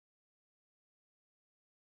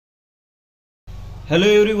Hello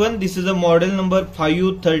everyone, this is a model number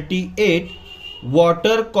 538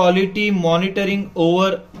 water quality monitoring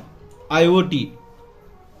over IoT.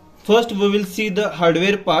 First we will see the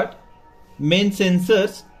hardware part. Main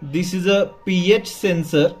sensors. This is a pH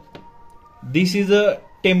sensor. This is a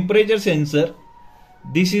temperature sensor.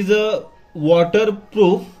 This is a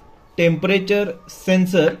waterproof temperature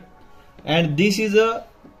sensor, and this is a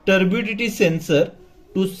turbidity sensor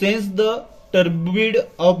to sense the turbidity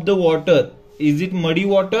of the water. Is it muddy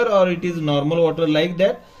water or it is normal water, like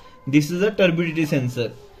that? This is a turbidity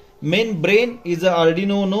sensor. Main brain is a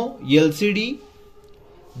Arduino Uno LCD.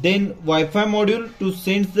 Then Wi-Fi module to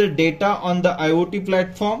send the data on the IoT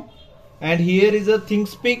platform. And here is a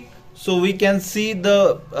ThinkSpeak, so we can see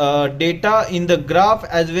the data in the graph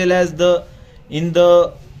as well as in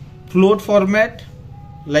the float format,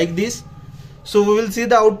 like this. So we will see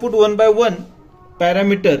the output one by one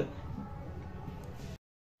parameter.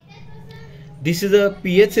 This is a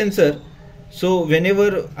pH sensor. So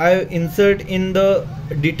whenever I insert in the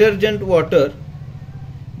detergent water,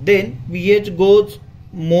 then pH goes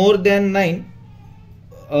more than 9,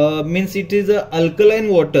 means it is a alkaline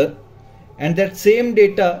water, and that same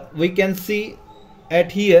data we can see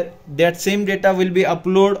at here. That same data will be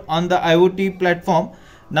uploaded on the IoT platform.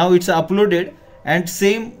 Now it's uploaded and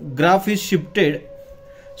same graph is shifted.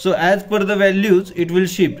 So as per the values it will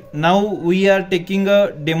shift. Now we are taking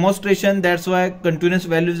a demonstration, that's why continuous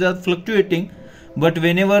values are fluctuating, but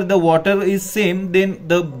whenever the water is same, then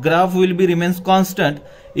the graph will be remains constant.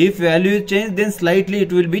 If value is changed, then slightly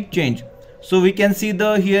it will be changed. So we can see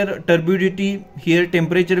the here turbidity, here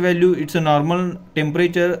temperature value, it's a normal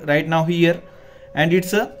temperature right now here, and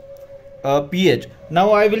it's a pH. Now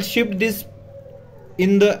I will shift this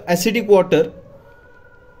in the acidic water.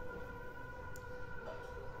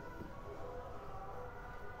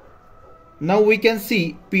 Now we can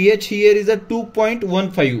see pH here is a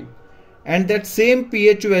 2.15, and that same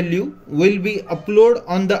pH value will be uploaded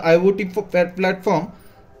on the IoT platform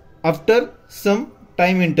after some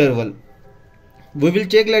time interval. We will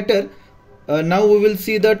check later. Now we will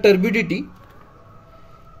see the turbidity.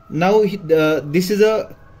 Now this is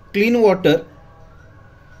a clean water,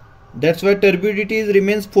 that's why turbidity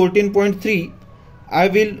remains 14.3. I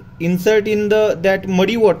will insert in that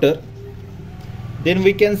muddy water, then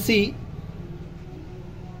we can see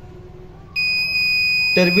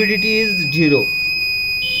turbidity is 0,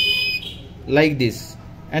 like this,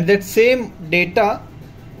 and that same data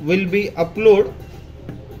will be uploaded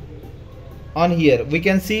on here. We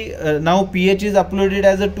can see now pH is uploaded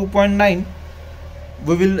as a 2.9.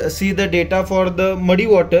 we will see the data for the muddy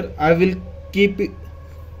water. I will keep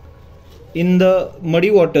in the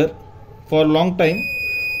muddy water for long time.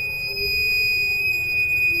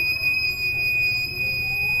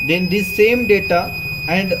 Then this same data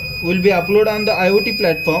and will be uploaded on the IoT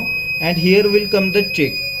platform, and here will come the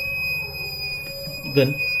check.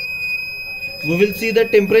 Then we will see the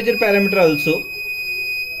temperature parameter also.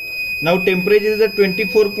 Now temperature is at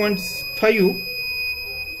 24.5.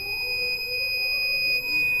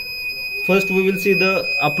 First we will see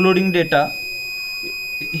the uploading data.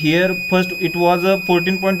 Here first it was a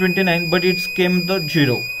 14.29, but it came the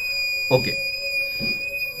 0. Okay,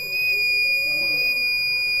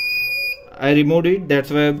 I removed it, that's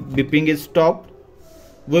why beeping is stopped.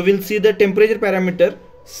 We will see the temperature parameter.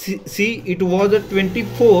 See, it was at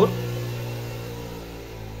 24.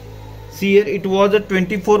 See here, it was at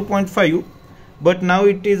 24.5, but now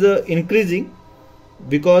it is increasing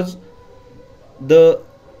because the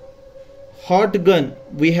hot gun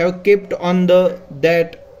we have kept on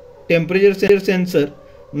that temperature sensor.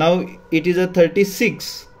 Now it is a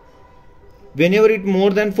 36. Whenever it more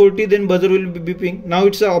than 40, then buzzer will be beeping. Now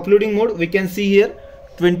it's a uploading mode. We can see here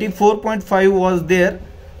 24.5 was there.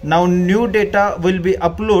 Now new data will be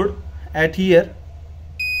uploaded at here.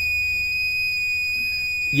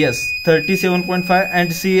 Yes, 37.5,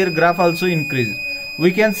 and see here graph also increased.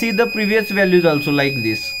 We can see the previous values also like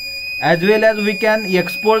this, as well as we can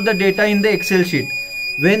export the data in the Excel sheet.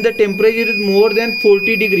 When the temperature is more than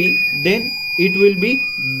 40 degree, then it will be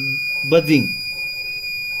buzzing.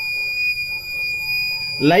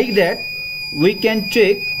 Like that we can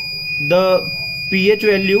check the pH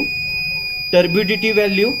value, turbidity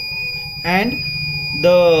value, and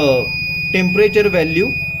the temperature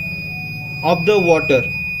value of the water.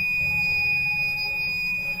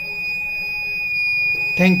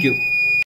 Thank you.